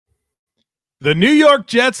The New York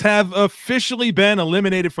Jets have officially been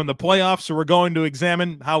eliminated from the playoffs, so we're going to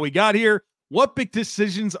examine how we got here, what big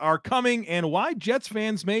decisions are coming, and why Jets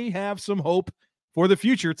fans may have some hope for the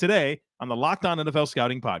future today on the Locked On NFL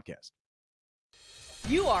Scouting Podcast.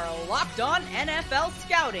 You are Locked On NFL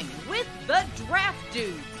Scouting with the Draft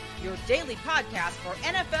Dudes, your daily podcast for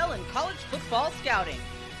NFL and college football scouting.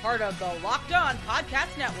 Part of the Locked On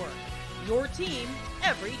Podcast Network, your team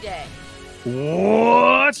every day.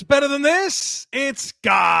 What's better than this? It's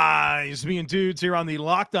guys being dudes here on the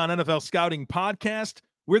Locked On NFL Scouting Podcast.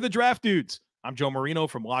 We're the Draft Dudes. I'm Joe Marino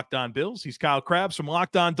from Locked On Bills. He's Kyle Crabbs from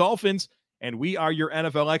Locked On Dolphins. And we are your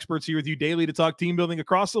NFL experts here with you daily to talk team building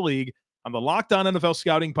across the league on the Locked On NFL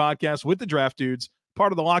Scouting Podcast with the Draft Dudes,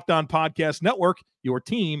 part of the Locked On Podcast Network, your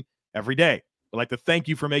team every day. I'd like to thank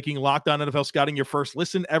you for making Locked On NFL Scouting your first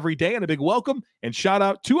listen every day, and a big welcome and shout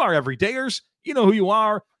out to our everydayers. You know who you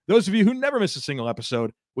are. Those of you who never miss a single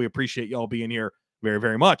episode, we appreciate y'all being here very,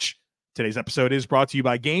 very much. Today's episode is brought to you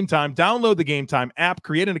by Game Time. Download the Game Time app,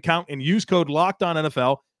 create an account, and use code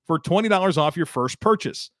LOCKEDONNFL for $20 off your first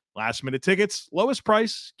purchase. Last-minute tickets, lowest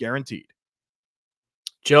price guaranteed.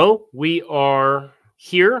 Joe, we are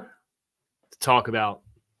here to talk about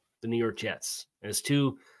the New York Jets. As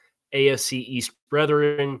two AFC East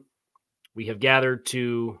brethren, we have gathered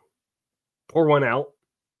to pour one out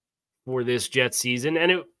for this Jets season.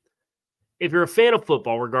 And if you're a fan of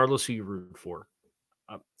football, regardless who you root for,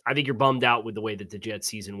 I think you're bummed out with the way that the Jets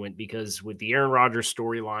season went, because with the Aaron Rodgers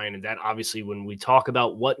storyline, and that obviously when we talk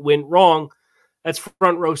about what went wrong, that's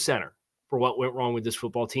front row center for what went wrong with this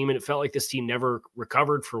football team. And it felt like this team never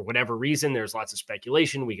recovered for whatever reason. There's lots of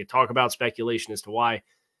speculation. We could talk about speculation as to why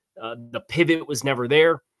the pivot was never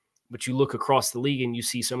there. But you look across the league and you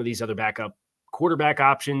see some of these other backup quarterback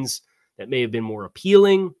options that may have been more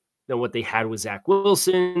appealing than what they had with Zach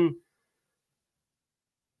Wilson.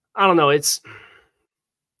 I don't know.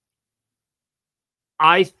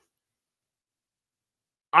 I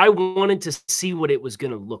wanted to see what it was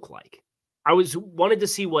going to look like. Wanted to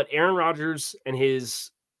see what Aaron Rodgers and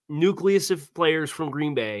his nucleus of players from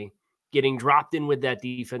Green Bay getting dropped in with that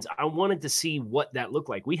defense. I wanted to see what that looked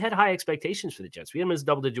like. We had high expectations for the Jets. We had them as a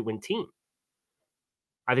double-digit win team.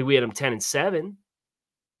 I think we had them 10-7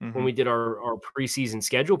 when we did our preseason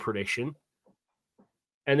schedule prediction.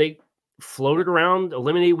 And they floated around,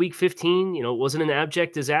 eliminated week 15. You know, it wasn't an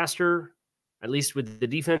abject disaster, at least with the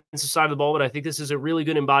defensive side of the ball. But I think this is a really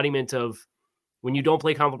good embodiment of when you don't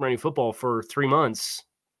play complementary football for 3 months,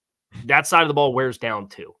 that side of the ball wears down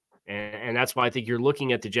too. And that's why I think you're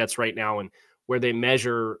looking at the Jets right now and where they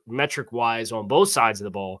measure metric-wise on both sides of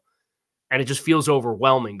the ball, and it just feels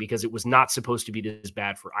overwhelming because it was not supposed to be this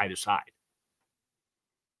bad for either side.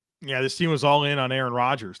 Yeah, this team was all in on Aaron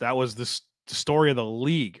Rodgers. That was the story of the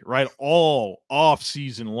league, right? All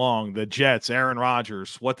off-season long, the Jets, Aaron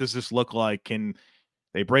Rodgers, what does this look like? Can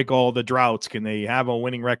they break all the droughts? Can they have a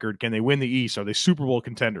winning record? Can they win the East? Are they Super Bowl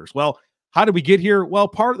contenders? Well, how did we get here? Well,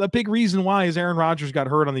 part of the big reason why is Aaron Rodgers got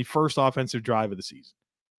hurt on the first offensive drive of the season.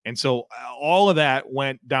 And so all of that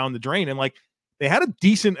went down the drain. And like, they had a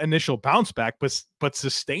decent initial bounce back, but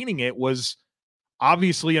sustaining it was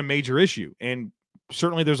obviously a major issue. And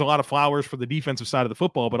certainly there's a lot of flowers for the defensive side of the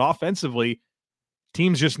football, but offensively,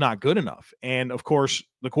 team's just not good enough. And of course,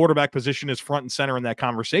 the quarterback position is front and center in that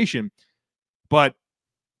conversation. But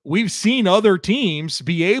we've seen other teams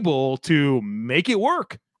be able to make it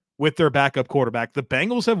work with their backup quarterback. The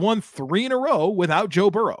Bengals have won 3 in a row without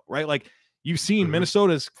Joe Burrow, right? Like, you've seen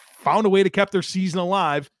Minnesota's found a way to keep their season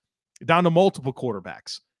alive down to multiple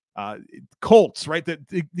quarterbacks. Colts, right?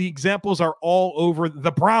 The examples are all over.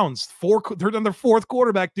 The Browns, they're on their 4th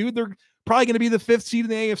quarterback, dude. They're probably going to be the 5th seed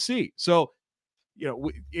in the AFC. So, you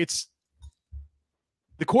know, it's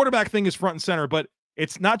the quarterback thing is front and center, but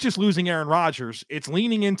it's not just losing Aaron Rodgers. It's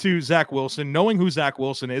leaning into Zach Wilson, knowing who Zach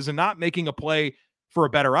Wilson is, and not making a play for a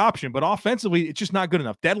better option. But offensively, it's just not good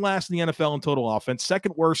enough. Dead last in the NFL in total offense,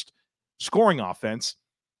 2nd worst scoring offense.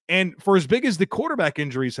 And for as big as the quarterback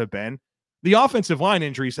injuries have been, the offensive line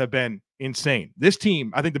injuries have been insane. This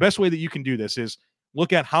team, I think the best way that you can do this is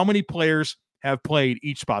look at how many players have played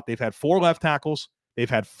each spot. They've had 4 left tackles. They've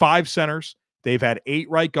had 5 centers. They've had 8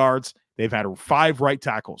 right guards. They've had 5 right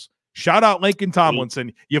tackles. Shout out Laken Tomlinson.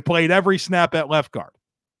 8. You played every snap at left guard.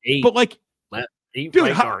 8. But like, 8 dude,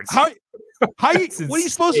 right guards. What are you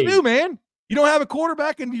supposed to do, man? You don't have a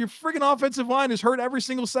quarterback, and your friggin' offensive line is hurt every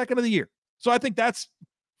single second of the year. So I think that's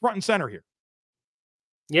front and center here.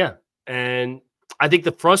 Yeah. And I think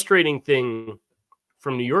the frustrating thing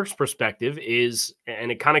from New York's perspective is,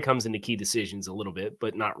 and it kind of comes into key decisions a little bit,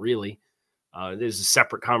 but not really. There's a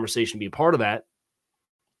separate conversation to be a part of that.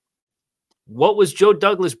 What was Joe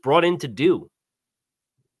Douglas brought in to do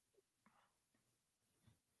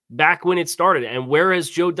back when it started? And where has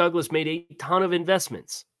Joe Douglas made a ton of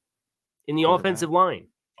investments in the offensive line?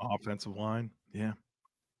 Offensive line, yeah.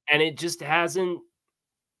 And it just hasn't.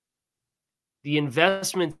 The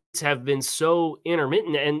investments have been so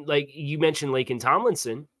intermittent. And like you mentioned, Laken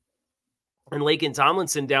Tomlinson, and Laken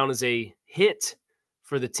Tomlinson down as a hit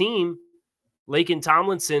for the team. Laken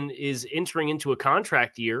Tomlinson is entering into a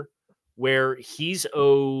contract year where he's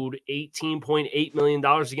owed $18.8 million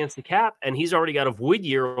against the cap, and he's already got a void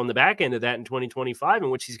year on the back end of that in 2025,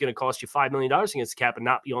 in which he's going to cost you $5 million against the cap and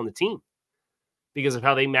not be on the team because of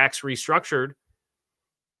how they max restructured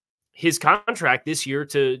his contract this year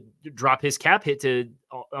to drop his cap hit to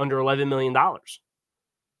under $11 million.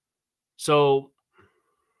 So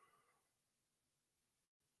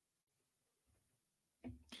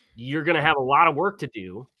you're going to have a lot of work to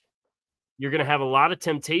do. You're going to have a lot of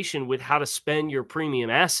temptation with how to spend your premium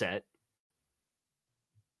asset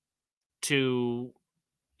to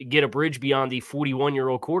get a bridge beyond the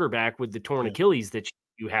 41-year-old quarterback with the torn Achilles that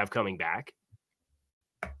you have coming back.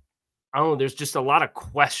 I don't know. There's just a lot of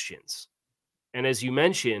questions. And as you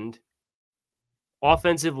mentioned,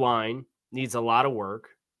 offensive line needs a lot of work.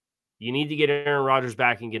 You need to get Aaron Rodgers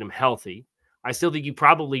back and get him healthy. I still think you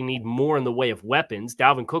probably need more in the way of weapons.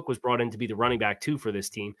 Dalvin Cook was brought in to be the running back, too, for this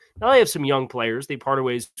team. Now they have some young players. They parted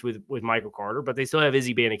ways with Michael Carter, but they still have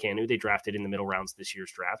Izzy Bannican, who they drafted in the middle rounds this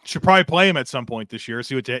year's draft. Should probably play him at some point this year,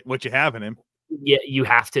 see what you have in him. Yeah, you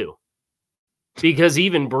have to. Because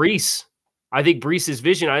even Breece, I think Breece's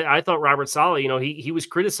vision, I thought Robert Saleh, he was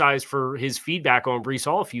criticized for his feedback on Breece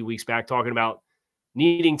Hall a few weeks back, talking about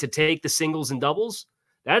needing to take the singles and doubles.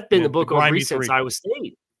 That's been the book on Breece since Iowa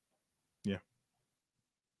State. Yeah.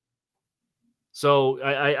 So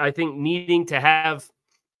I think needing to have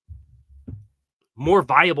more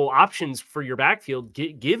viable options for your backfield,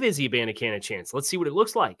 give Izzy Bannican a chance. Let's see what it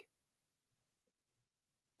looks like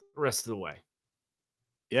the rest of the way.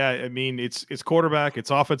 Yeah, I mean, it's quarterback, it's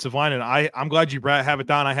offensive line, and I'm glad you have it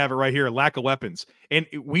down. I have it right here, lack of weapons. And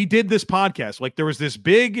we did this podcast. Like, there was this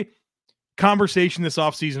big conversation this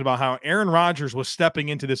offseason about how Aaron Rodgers was stepping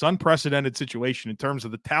into this unprecedented situation in terms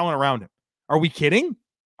of the talent around him. Are we kidding?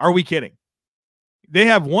 Are we kidding? They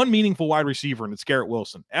have one meaningful wide receiver, and it's Garrett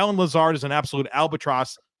Wilson. Allen Lazard is an absolute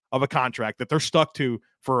albatross of a contract that they're stuck to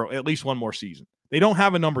for at least one more season. They don't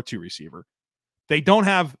have a number 2 receiver. They don't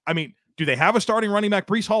have, do they have a starting running back?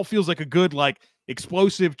 Breece Hall feels like a good,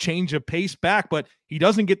 explosive change of pace back, but he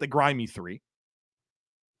doesn't get the grimy 3.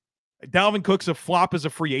 Dalvin Cook's a flop as a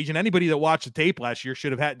free agent. Anybody that watched the tape last year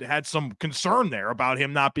should have had some concern there about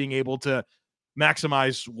him not being able to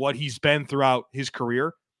maximize what he's been throughout his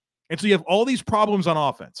career. And so you have all these problems on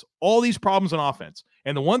offense,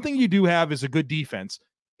 And the one thing you do have is a good defense.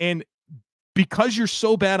 And because you're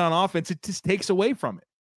so bad on offense, it just takes away from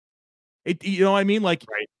it. You know what I mean? Right.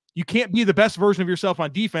 You can't be the best version of yourself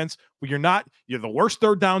on defense when you're the worst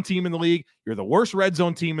third down team in the league. You're the worst red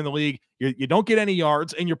zone team in the league. You don't get any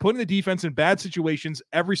yards, and you're putting the defense in bad situations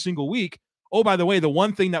every single week. Oh, by the way, the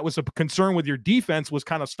one thing that was a concern with your defense was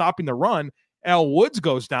kind of stopping the run. Al Woods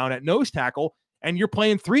goes down at nose tackle, and you're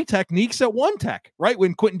playing 3 techniques at 1 tech, right?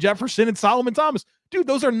 When Quentin Jefferson and Solomon Thomas, dude,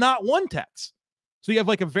 those are not 1 techs. So you have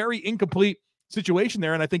a very incomplete situation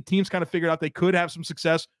there. And I think teams kind of figured out they could have some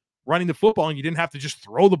success running the football, and you didn't have to just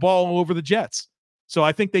throw the ball all over the Jets. So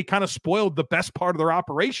I think they kind of spoiled the best part of their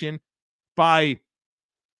operation by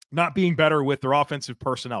not being better with their offensive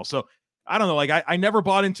personnel. So I don't know. I never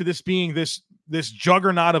bought into this being this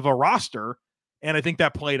juggernaut of a roster, and I think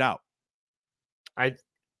that played out.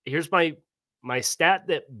 Here's my stat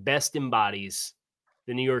that best embodies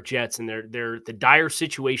the New York Jets and the dire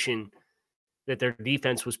situation that their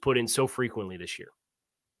defense was put in so frequently this year.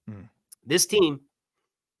 This team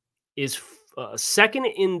is second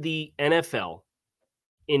in the NFL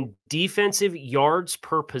in defensive yards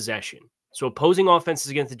per possession. So opposing offenses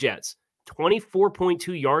against the Jets,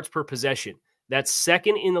 24.2 yards per possession. That's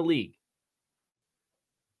second in the league.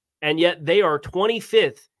 And yet they are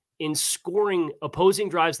 25th in scoring opposing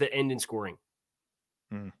drives that end in scoring.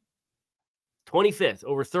 25th,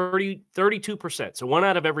 over 32%. So 1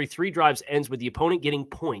 out of every 3 drives ends with the opponent getting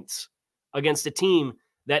points against a team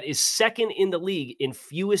that is second in the league in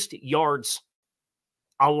fewest yards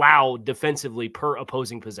allowed defensively per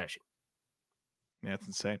opposing possession. Yeah, that's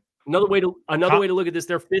insane. Another way to look at this,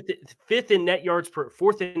 they're fourth in net yards per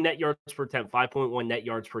attempt, 5.1 net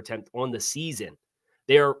yards per attempt on the season.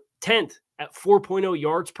 They are 10th at 4.0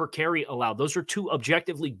 yards per carry allowed. Those are 2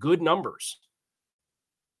 objectively good numbers.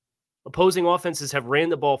 Opposing offenses have ran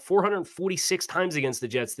the ball 446 times against the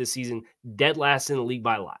Jets this season, dead last in the league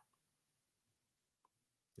by a lot.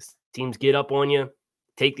 Teams get up on you,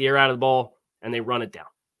 take the air out of the ball, and they run it down.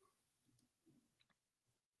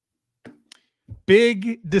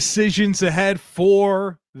 Big decisions ahead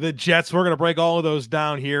for the Jets. We're going to break all of those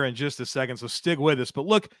down here in just a second, so stick with us. But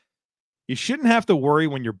look, you shouldn't have to worry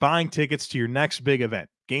when you're buying tickets to your next big event.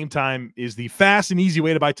 Game Time is the fast and easy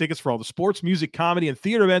way to buy tickets for all the sports, music, comedy, and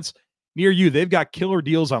theater events near you. They've got killer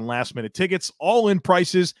deals on last-minute tickets, all-in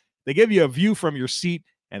prices. They give you a view from your seat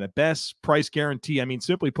and a best price guarantee. I mean,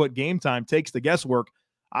 simply put, Game Time takes the guesswork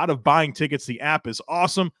out of buying tickets. The app is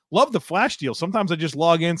awesome. Love the flash deals. Sometimes I just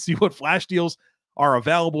log in, see what flash deals are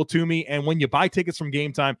available to me. And when you buy tickets from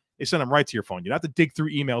Game Time, they send them right to your phone. You don't have to dig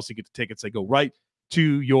through emails to get the tickets. They go right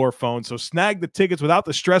to your phone. So snag the tickets without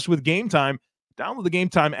the stress with Game Time. Download the Game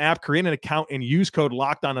Time app, create an account, and use code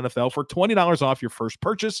LOCKEDONNFL for $20 off your first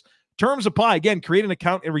purchase. Terms apply. Again, create an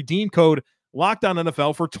account and redeem code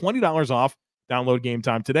LOCKEDONNFL for $20 off. Download Game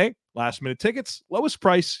Time today. Last-minute tickets, lowest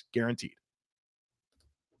price guaranteed.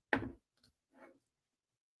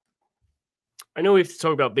 I know we have to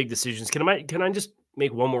talk about big decisions. Can I just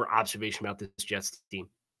make one more observation about this Jets team?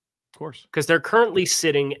 Of course. Because they're currently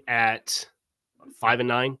sitting at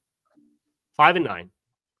 5-9. 5-9.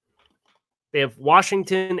 They have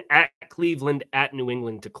Washington, at Cleveland, at New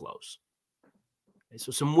England to close. Okay,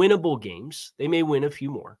 so some winnable games. They may win a few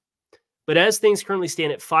more. But as things currently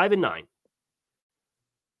stand at 5-9,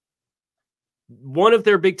 one of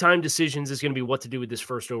their big-time decisions is going to be what to do with this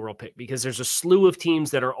first overall pick, because there's a slew of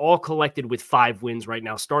teams that are all collected with 5 wins right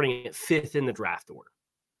now, starting at 5th in the draft order.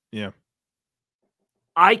 Yeah.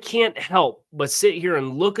 I can't help but sit here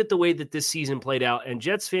and look at the way that this season played out, and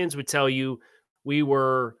Jets fans would tell you we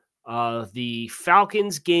were the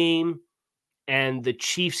Falcons game and the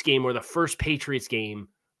Chiefs game, or the first Patriots game,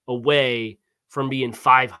 away from being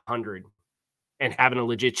 500 and having a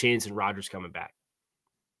legit chance in Rodgers coming back.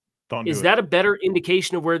 Is that a better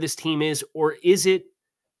indication of where this team is, or is it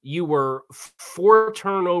you were 4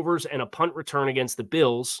 turnovers and a punt return against the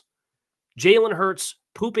Bills, Jalen Hurts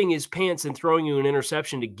pooping his pants and throwing you an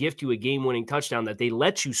interception to gift you a game-winning touchdown that they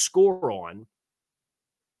let you score on,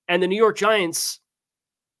 and the New York Giants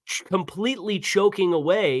completely choking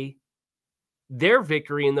away their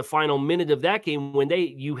victory in the final minute of that game when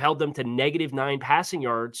you held them to -9 passing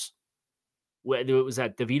yards? Whether it was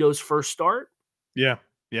at DeVito's first start. Yeah.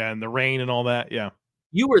 Yeah, and the rain and all that. Yeah.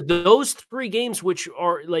 You were those 3 games, which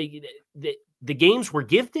are like the games were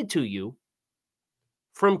gifted to you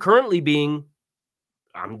from currently being,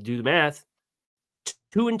 I'm going to do the math,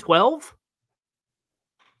 2-12.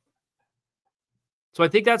 So I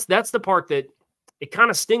think that's the part that it kind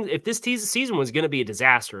of stings. If this season was going to be a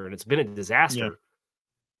disaster, and it's been a disaster,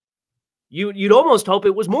 you'd almost hope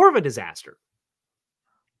it was more of a disaster,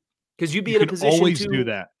 because you'd be in a position always to do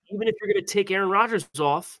that. Even if you're going to take Aaron Rodgers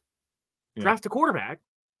off, draft a quarterback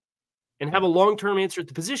and have a long-term answer at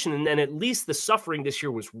the position. And then at least the suffering this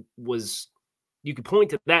year was you could point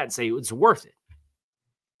to that and say it's worth it.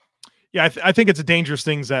 Yeah, I think it's a dangerous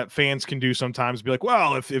thing that fans can do sometimes. Be like,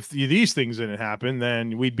 well, if these things didn't happen,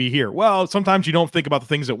 then we'd be here. Well, sometimes you don't think about the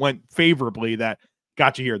things that went favorably that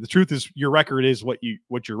got you here. The truth is your record is what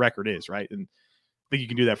your record is, right? And I think you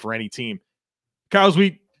can do that for any team. Kyle, as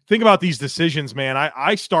we think about these decisions, man,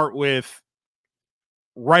 I start with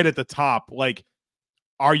right at the top. Like,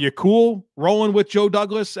 are you cool rolling with Joe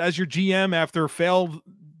Douglas as your GM after failed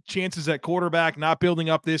chances at quarterback, not building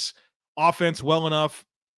up this offense well enough?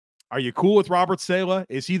 Are you cool with Robert Saleh?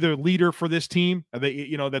 Is he the leader for this team? Are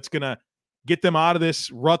they, that's going to get them out of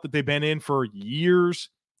this rut that they've been in for years?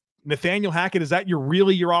 Nathaniel Hackett, is that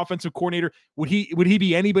your offensive coordinator? Would he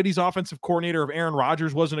be anybody's offensive coordinator if Aaron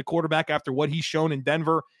Rodgers wasn't a quarterback after what he's shown in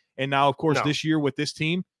Denver and now, of course, this year with this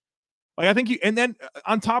team? Like, I think and then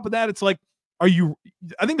on top of that, it's like, I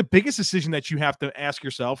think the biggest decision that you have to ask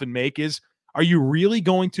yourself and make is, are you really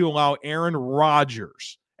going to allow Aaron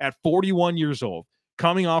Rodgers at 41 years old,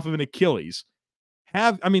 coming off of an Achilles,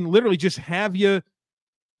 literally just have you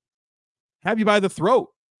by the throat,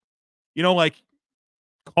 like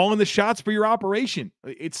calling the shots for your operation?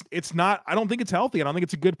 It's not, I don't think it's healthy. I don't think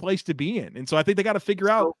it's a good place to be in. And so I think they got to figure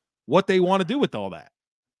out what they want to do with all that.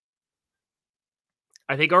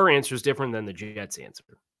 I think our answer is different than the Jets' answer.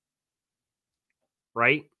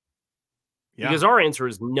 Right? Yeah. Because our answer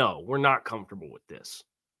is no, we're not comfortable with this.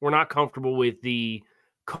 We're not comfortable with the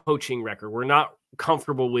coaching record. We're not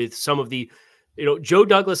comfortable with some of the, Joe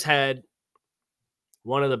Douglas had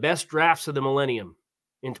one of the best drafts of the millennium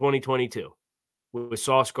in 2022 with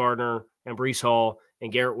Sauce Gardner and Breece Hall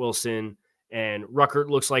and Garrett Wilson, and Ruckert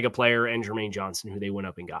looks like a player, and Jermaine Johnson, who they went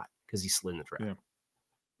up and got because he slid in the draft.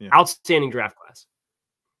 Yeah. Outstanding draft class.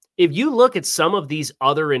 if you look at some of these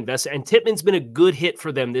other investments, and Tippman's been a good hit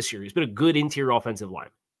for them this year. He's been a good interior offensive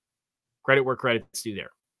lineman. Credit where credit's due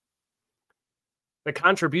there. The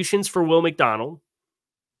contributions for Will McDonald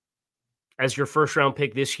as your first-round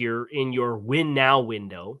pick this year in your win-now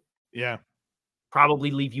window,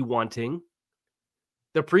 probably leave you wanting.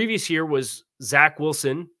 The previous year was Zach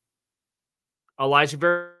Wilson, Elijah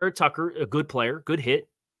Vera-Tucker, a good player, good hit.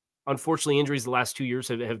 Unfortunately, injuries the last 2 years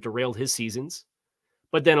have derailed his seasons.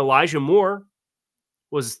 But then Elijah Moore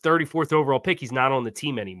was 34th overall pick. He's not on the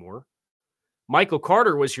team anymore. Michael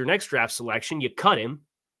Carter was your next draft selection. You cut him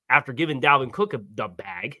after giving Dalvin Cook the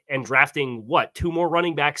bag and drafting, 2 more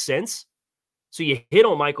running backs since? So you hit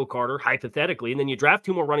on Michael Carter, hypothetically, and then you draft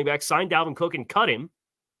 2 more running backs, sign Dalvin Cook, and cut him.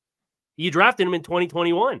 You drafted him in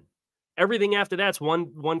 2021. Everything after that's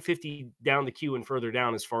 150 down the queue and further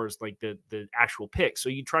down as far as like the actual picks. So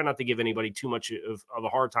you try not to give anybody too much of a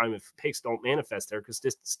hard time if picks don't manifest there, because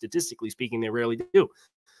statistically speaking, they rarely do.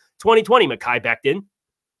 2020, Mekhi Becton.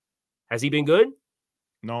 Has he been good?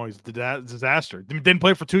 No, he's a disaster. Didn't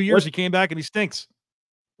play for 2 years. He came back and he stinks.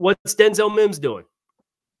 What's Denzel Mims doing?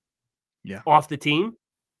 Yeah. Off the team.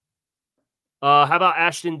 How about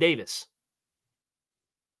Ashton Davis?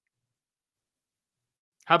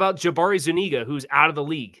 How about Jabari Zuniga, who's out of the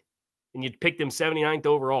league, and you picked him 79th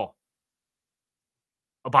overall?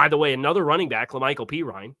 Oh, by the way, another running back, LaMichael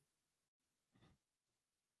Pirine.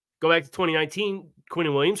 Go back to 2019,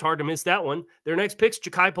 Quinnen Williams, hard to miss that one. Their next pick's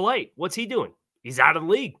Ja'Kai Polite. What's he doing? He's out of the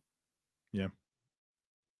league. Yeah.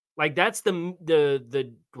 Like, that's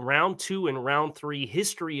the round 2 and round 3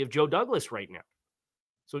 history of Joe Douglas right now.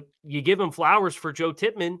 So you give him flowers for Joe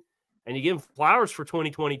Tippman, and you give him flowers for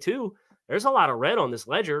 2022. There's a lot of red on this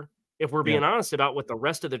ledger, if we're being honest about what the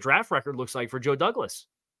rest of the draft record looks like for Joe Douglas.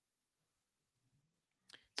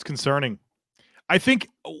 It's concerning. I think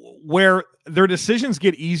where their decisions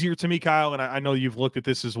get easier to me, Kyle, and I know you've looked at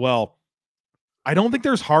this as well, I don't think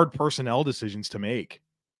there's hard personnel decisions to make.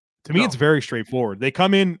 To me, it's very straightforward. They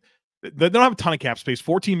come in, they don't have a ton of cap space,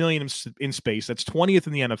 $14 million in space. That's 20th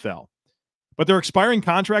in the NFL. But they're expiring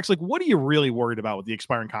contracts. Like, what are you really worried about with the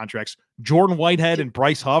expiring contracts? Jordan Whitehead and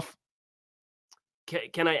Bryce Huff?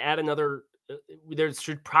 Can I add another? There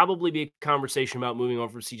should probably be a conversation about moving on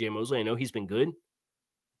from CJ Mosley. I know he's been good,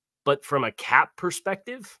 but from a cap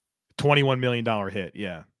perspective, $21 million hit,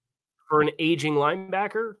 yeah, for an aging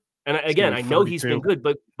linebacker. And again, I know he's been good,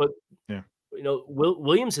 but yeah,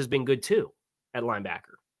 Williams has been good too at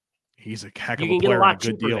linebacker. He's a heck of a player. You can get a lot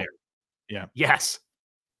cheaper there. Yeah. Yes,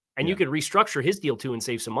 and you could restructure his deal too and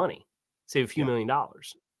save some money, save a few $1 million.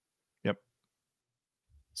 Yep.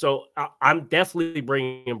 So I'm definitely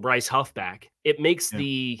bringing Bryce Huff back. It makes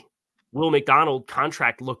the Will McDonald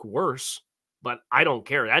contract look worse, but I don't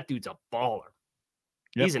care. That dude's a baller.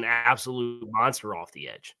 Yep. He's an absolute monster off the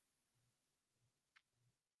edge.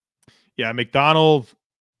 Yeah, McDonald,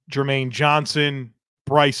 Jermaine Johnson,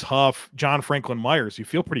 Bryce Huff, John Franklin-Meyers. You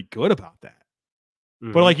feel pretty good about that.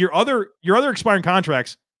 Mm-hmm. But like your other expiring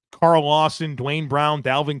contracts, Carl Lawson, Dwayne Brown,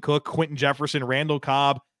 Dalvin Cook, Quentin Jefferson, Randall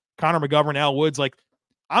Cobb, Connor McGovern, Al Woods, like,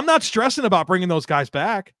 I'm not stressing about bringing those guys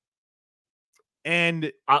back.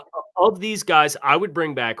 And of these guys, I would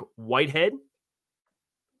bring back Whitehead,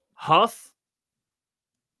 Huff,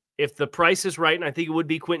 if the price is right, and I think it would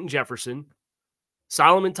be Quentin Jefferson.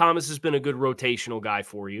 Solomon Thomas has been a good rotational guy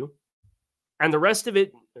for you. And the rest of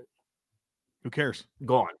it, who cares?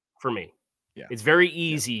 Gone for me. Yeah. It's very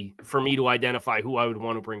easy for me to identify who I would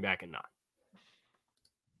want to bring back and not.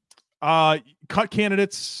 Cut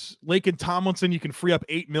candidates, Laken Tomlinson, you can free up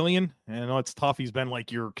 $8 million. And I know it's tough. He's been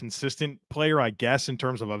like your consistent player, I guess, in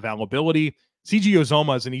terms of availability. CG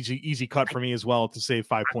Uzomah is an easy cut for me as well to save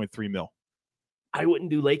 $5.3 million. I wouldn't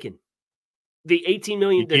do Laken. The $18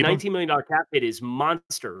 million, the $19 million cap hit is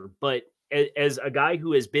monster, but as a guy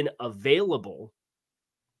who has been available,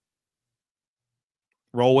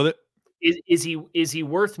 roll with it. Is he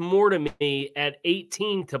worth more to me at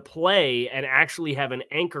 18 to play and actually have an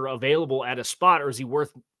anchor available at a spot, or is he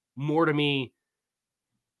worth more to me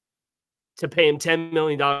to pay him $10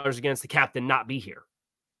 million against the cap than not be here?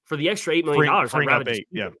 For the extra $8 million, I'd rather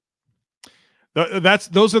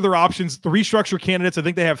just those are their options. The restructure candidates, I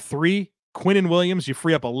think they have 3. Quinnen Williams, you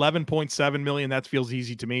free up $11.7 million. That feels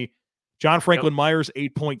easy to me. John Franklin-Meyers,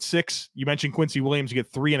 8.6. You mentioned Quincy Williams, you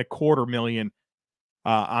get $3.25 million.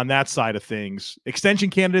 On that side of things. Extension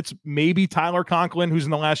candidates, maybe Tyler Conklin, who's in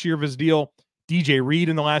the last year of his deal, DJ Reed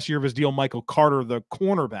in the last year of his deal, Michael Carter, the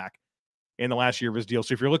cornerback, in the last year of his deal.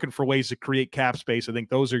 So if you're looking for ways to create cap space, I think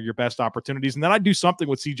those are your best opportunities. And then I'd do something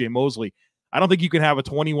with CJ Mosley. I don't think you can have a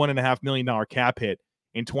 $21.5 million cap hit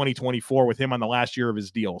in 2024 with him on the last year of his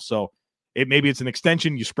deal. So maybe it's an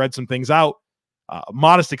extension. You spread some things out.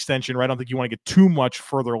 Modest extension, right? I don't think you want to get too much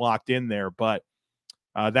further locked in there, but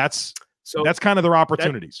that's kind of their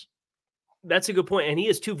opportunities. That's a good point. And he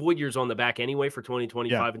has 2 void years on the back anyway for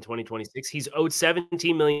 2025 and 2026. He's owed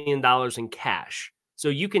 $17 million in cash. So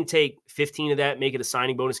you can take 15 of that, make it a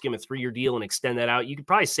signing bonus, give him a 3-year deal and extend that out. You could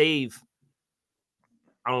probably save,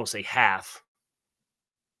 I don't want to say half.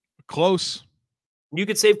 Close. You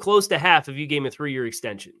could save close to half if you gave him a 3-year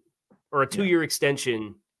extension or a 2-year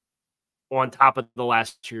extension on top of the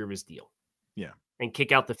last year of his deal. Yeah. And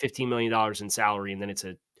kick out the $15 million in salary. And then it's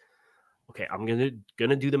okay, I'm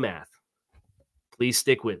gonna do the math. Please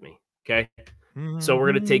stick with me. Okay. So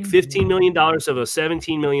we're going to take $15 million of a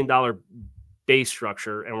 $17 million base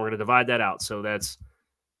structure, and we're going to divide that out. So that's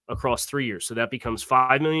across 3 years. So that becomes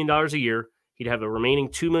 $5 million a year. He'd have a remaining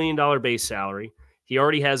 $2 million base salary. He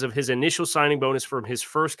already has of his initial signing bonus from his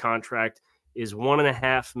first contract is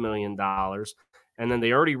 $1.5 million. And then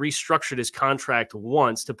they already restructured his contract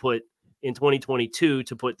once to put in 2022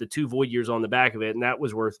 to put the 2 void years on the back of it. And that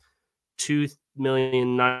was worth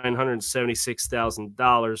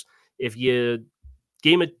 $2,976,000. If you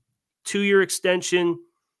gave him a 2-year extension,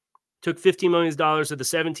 took $15 million of the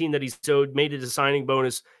 17 that he's owed, made it a signing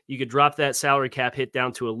bonus, you could drop that salary cap hit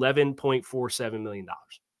down to $11.47 million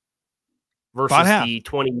versus the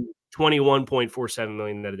 $21.47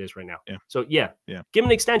 million that it is right now. Yeah. So give him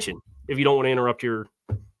an extension if you don't want to interrupt your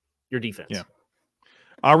defense. Yeah.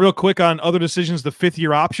 Real quick on other decisions, the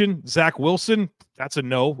 5th-year option, Zach Wilson, that's a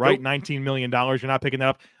no, right? Nope. $19 million. You're not picking that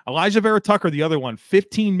up. Elijah Vera-Tucker, the other one,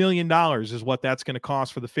 $15 million is what that's going to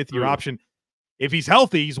cost for the 5th-year option. If he's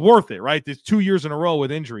healthy, he's worth it, right? There's 2 years in a row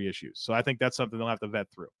with injury issues. So I think that's something they'll have to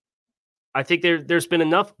vet through. I think there's been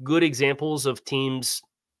enough good examples of teams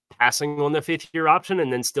passing on the 5th-year option,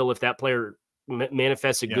 and then still if that player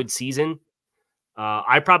manifests a good season,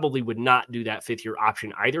 I probably would not do that 5th-year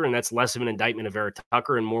option either, and that's less of an indictment of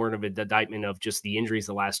Vera-Tucker and more of an indictment of just the injuries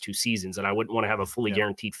the last 2 seasons, and I wouldn't want to have a fully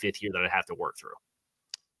guaranteed 5th year that I'd have to work through.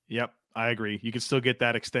 Yep, I agree. You can still get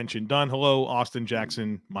that extension done. Hello, Austin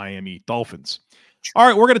Jackson, Miami Dolphins. All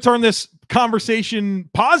right, we're going to turn this conversation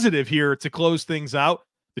positive here to close things out.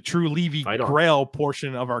 The true Levy Grail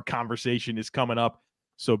portion of our conversation is coming up,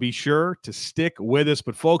 so be sure to stick with us.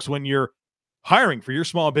 But folks, when you're hiring for your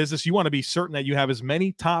small business, you want to be certain that you have as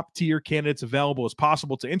many top-tier candidates available as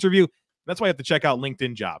possible to interview. That's why you have to check out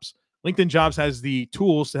LinkedIn Jobs. LinkedIn Jobs has the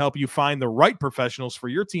tools to help you find the right professionals for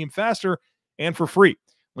your team faster and for free.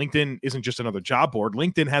 LinkedIn isn't just another job board.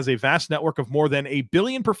 LinkedIn has a vast network of more than 1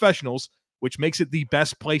 billion professionals, which makes it the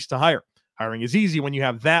best place to hire. Hiring is easy when you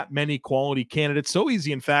have that many quality candidates. So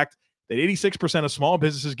easy, in fact, that 86% of small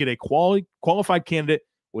businesses get a qualified candidate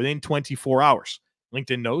within 24 hours.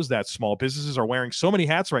 LinkedIn knows that small businesses are wearing so many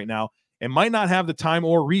hats right now and might not have the time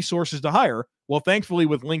or resources to hire. Well, thankfully,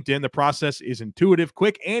 with LinkedIn, the process is intuitive,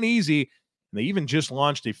 quick, and easy. And they even just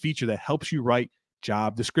launched a feature that helps you write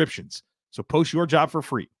job descriptions. So post your job for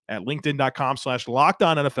free at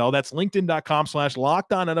linkedin.com/LockedOnNFL. That's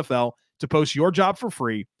linkedin.com/LockedOnNFL to post your job for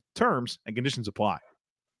free. Terms and conditions apply.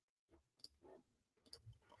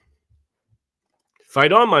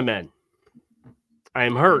 Fight on, my men. I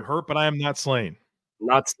am hurt. I'm hurt, but I am not slain.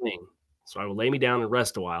 Not slain. So I will lay me down and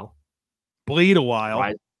rest a while. Bleed a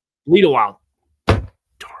while. Bleed a while. Darn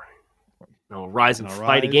it. I'll rise and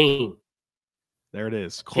fight again. There it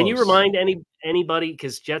is. Close. Can you remind anybody,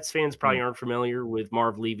 because Jets fans probably aren't familiar with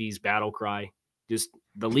Marv Levy's battle cry, just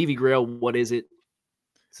the Levy Grail, what is it?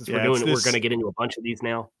 Since we're doing it, we're going to get into a bunch of these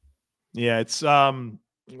now. Yeah, it's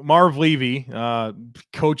Marv Levy,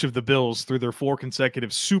 coach of the Bills through their 4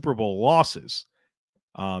 consecutive Super Bowl losses.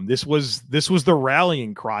 This was the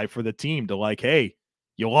rallying cry for the team to like, hey,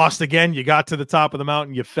 you lost again, you got to the top of the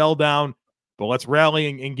mountain, you fell down, but let's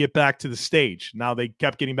rally and get back to the stage. Now they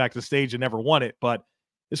kept getting back to the stage and never won it, but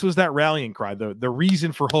this was that rallying cry, the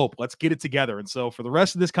reason for hope. Let's get it together. And so for the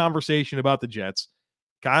rest of this conversation about the Jets,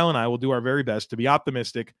 Kyle and I will do our very best to be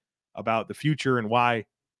optimistic about the future and why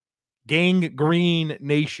Gang Green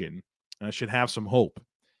Nation should have some hope.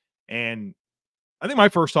 And I think my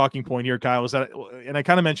first talking point here, Kyle, is that, and I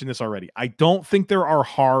kind of mentioned this already, I don't think there are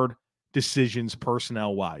hard decisions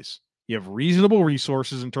personnel-wise. You have reasonable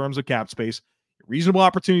resources in terms of cap space, reasonable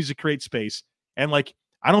opportunities to create space, and like,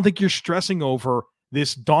 I don't think you're stressing over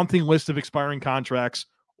this daunting list of expiring contracts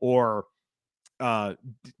or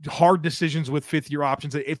hard decisions with 5th-year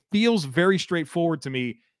options. It feels very straightforward to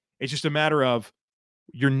me. It's just a matter of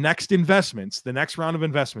your next investments, the next round of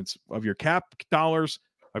investments of your cap dollars,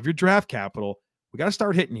 of your draft capital. We got to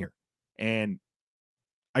start hitting here. And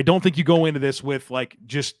I don't think you go into this with like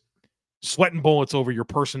just sweating bullets over your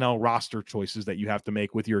personnel roster choices that you have to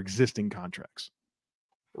make with your existing contracts.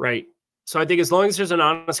 Right. So I think as long as there's an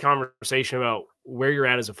honest conversation about where you're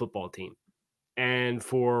at as a football team, and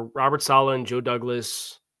for Robert Saleh and Joe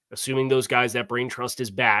Douglas, assuming those guys, that brain trust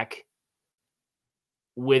is back,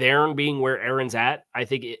 with Aaron being where Aaron's at, I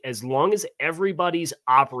think as long as everybody's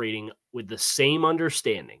operating with the same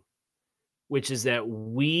understanding, which is that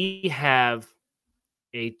we have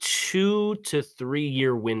a 2 to 3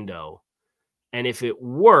 year window, and if it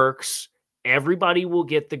works, everybody will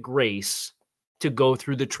get the grace to go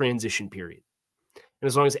through the transition period. And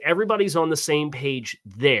as long as everybody's on the same page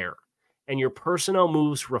there, and your personnel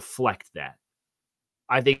moves reflect that,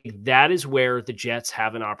 I think that is where the Jets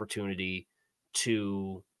have an opportunity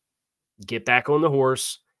to get back on the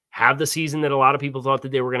horse, have the season that a lot of people thought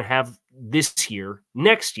that they were going to have this year,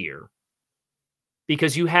 next year,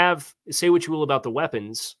 because you have, say what you will about the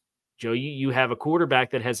weapons, Joe, you have a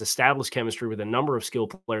quarterback that has established chemistry with a number of skill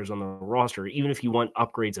players on the roster, even if you want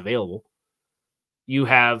upgrades available. You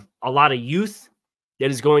have a lot of youth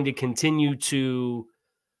that is going to continue to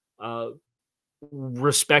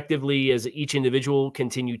respectively, as each individual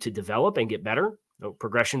continue to develop and get better.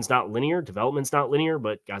 Progression's not linear, development's not linear,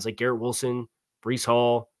 but guys like Garrett Wilson, Breece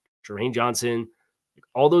Hall, Jermaine Johnson,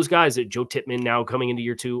 all those guys that Joe Tippman now coming into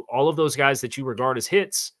year 2, all of those guys that you regard as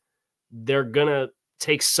hits, they're going to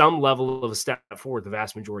take some level of a step forward. The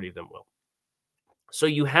vast majority of them will. So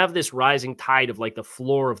you have this rising tide of like the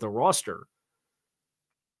floor of the roster.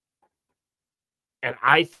 And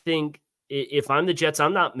I think if I'm the Jets,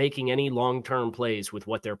 I'm not making any long-term plays with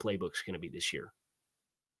what their playbook's going to be this year.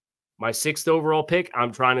 My 6th overall pick,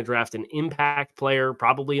 I'm trying to draft an impact player,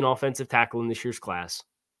 probably an offensive tackle in this year's class.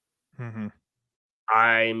 Mm-hmm.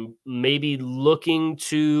 I'm maybe looking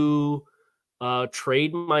to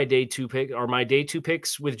trade my day 2 pick, or my day 2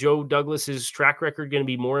 picks with Joe Douglas's track record going to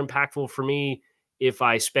be more impactful for me if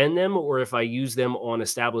I spend them or if I use them on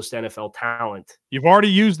established NFL talent. You've already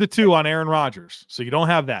used the 2 on Aaron Rodgers, so you don't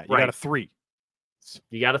have that. You got a 3.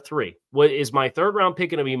 You got a 3. What is my 3rd round pick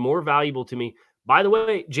going to be more valuable to me? By the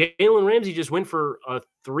way, Jalen Ramsey just went for a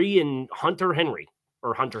 3 in Hunter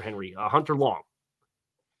Long.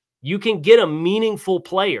 You can get a meaningful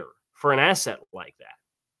player for an asset like that.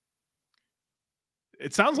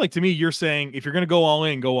 It sounds like to me you're saying if you're going to go all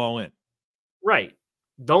in, go all in. Right.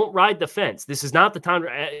 Don't ride the fence. This is not the time.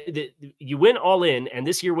 You went all in, and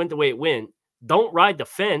this year went the way it went. Don't ride the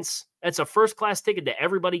fence. That's a first-class ticket to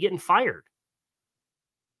everybody getting fired.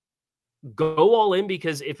 Go all in,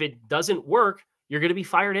 because if it doesn't work, you're going to be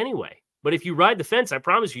fired anyway. But if you ride the fence, I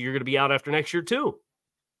promise you, you're going to be out after next year too.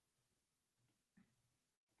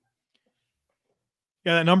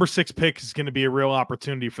 Yeah, that number 6 pick is going to be a real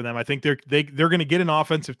opportunity for them. I think they're going to get an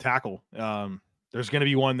offensive tackle. There's going to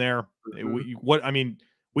be one there.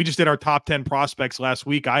 We just did our top 10 prospects last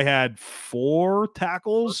week. I had 4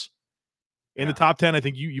 tackles in the top 10. I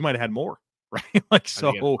think you might have had more, right? Like,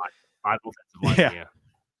 so five offensive linemen, yeah.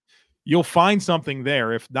 You'll find something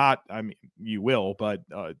there. If not, I mean, you will, but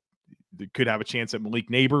they could have a chance at Malik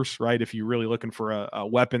Neighbors, right? If you're really looking for a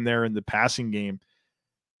weapon there in the passing game.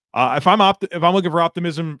 If I'm looking for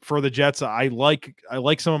optimism for the Jets, I like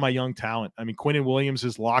some of my young talent. I mean, Quinnen Williams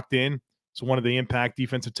is locked in. It's one of the impact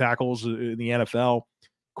defensive tackles in the NFL.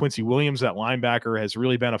 Quincy Williams, that linebacker, has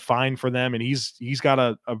really been a find for them, and he's got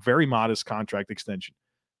a very modest contract extension.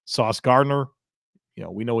 Sauce Gardner,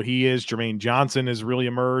 we know what he is. Jermaine Johnson has really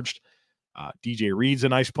emerged. DJ Reed's a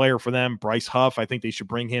nice player for them. Bryce Huff, I think they should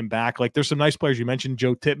bring him back. Like, there's some nice players. You mentioned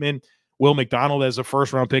Joe Tippman, Will McDonald as a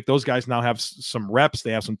first-round pick. Those guys now have some reps.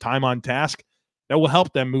 They have some time on task that will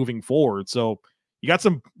help them moving forward. So you got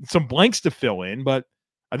some blanks to fill in, but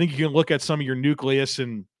I think you can look at some of your nucleus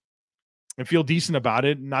and feel decent about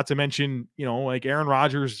it. Not to mention, like Aaron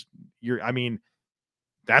Rodgers,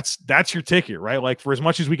 that's your ticket, right? Like, for as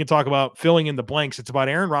much as we can talk about filling in the blanks, it's about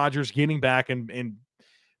Aaron Rodgers getting back and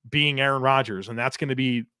being Aaron Rodgers, and that's going to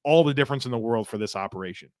be all the difference in the world for this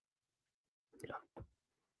operation. Yeah.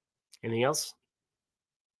 Anything else?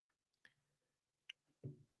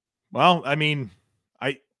 Well, I mean,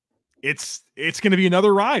 it's going to be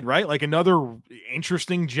another ride, right? Like another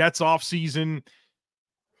interesting Jets offseason.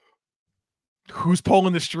 Who's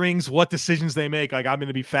pulling the strings, what decisions they make. Like, I'm going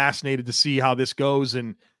to be fascinated to see how this goes.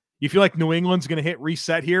 And you feel like New England's going to hit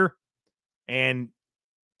reset here, and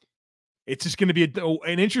it's just going to be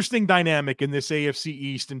an interesting dynamic in this AFC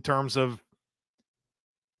East in terms of,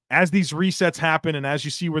 as these resets happen and as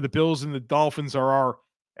you see where the Bills and the Dolphins are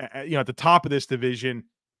at the top of this division,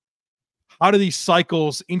 how do these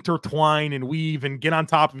cycles intertwine and weave and get on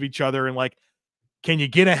top of each other? And, like, can you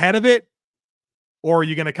get ahead of it? Or are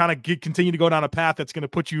you going to kind of continue to go down a path that's going to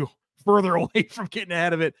put you further away from getting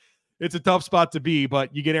ahead of it. It's a tough spot to be,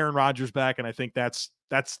 but you get Aaron Rodgers back, and I think that's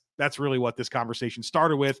really what this conversation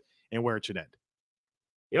started with and where it should end.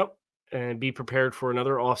 Yep. And be prepared for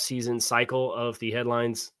another offseason cycle of the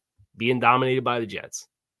headlines being dominated by the Jets.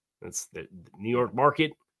 That's the New York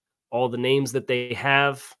market, all the names that they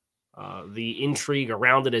have, the intrigue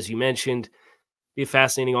around it, as you mentioned. Be a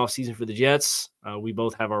fascinating offseason for the Jets. We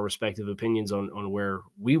both have our respective opinions on where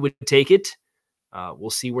we would take it. We'll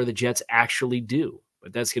see where the Jets actually do.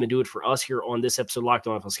 But that's going to do it for us here on this episode of Locked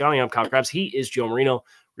On NFL Scouting. I'm Kyle Crabbs. He is Joe Marino.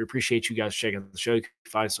 We appreciate you guys checking out the show. You can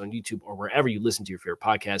find us on YouTube or wherever you listen to your favorite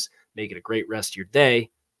podcast. Make it a great rest of your day.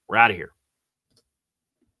 We're out of here.